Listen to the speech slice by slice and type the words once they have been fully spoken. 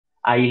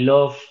I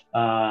love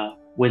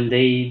when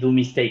they do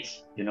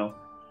mistakes,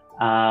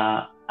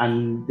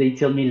 and they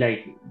tell me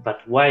like, but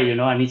why,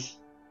 and it's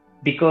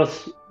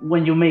because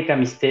when you make a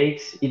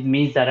mistake, it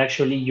means that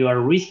actually you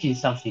are risking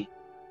something.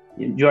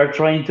 You are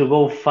trying to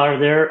go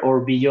farther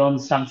or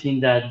beyond something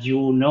that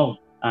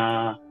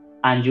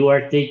and you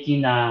are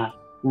taking a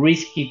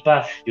risky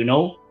path,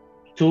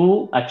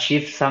 to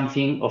achieve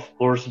something, of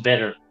course,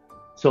 better.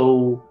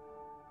 So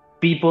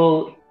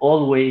people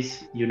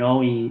always,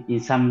 in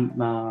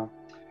some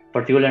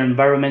particular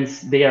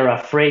environments, they are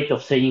afraid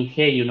of saying,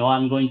 hey,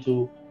 I'm going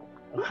to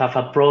have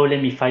a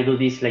problem if I do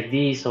this like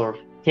this, or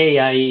hey,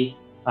 I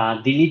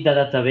delete the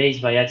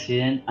database by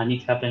accident, and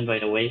it happened, by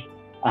the way.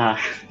 Uh,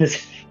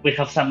 we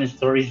have some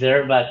stories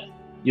there, but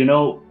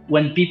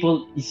when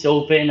people is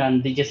open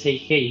and they just say,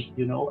 hey,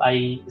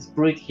 I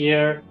screwed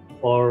here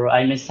or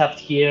I messed up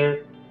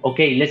here.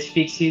 Okay, let's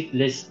fix it.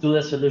 Let's do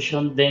the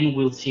solution. Then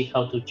we'll see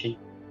how to change.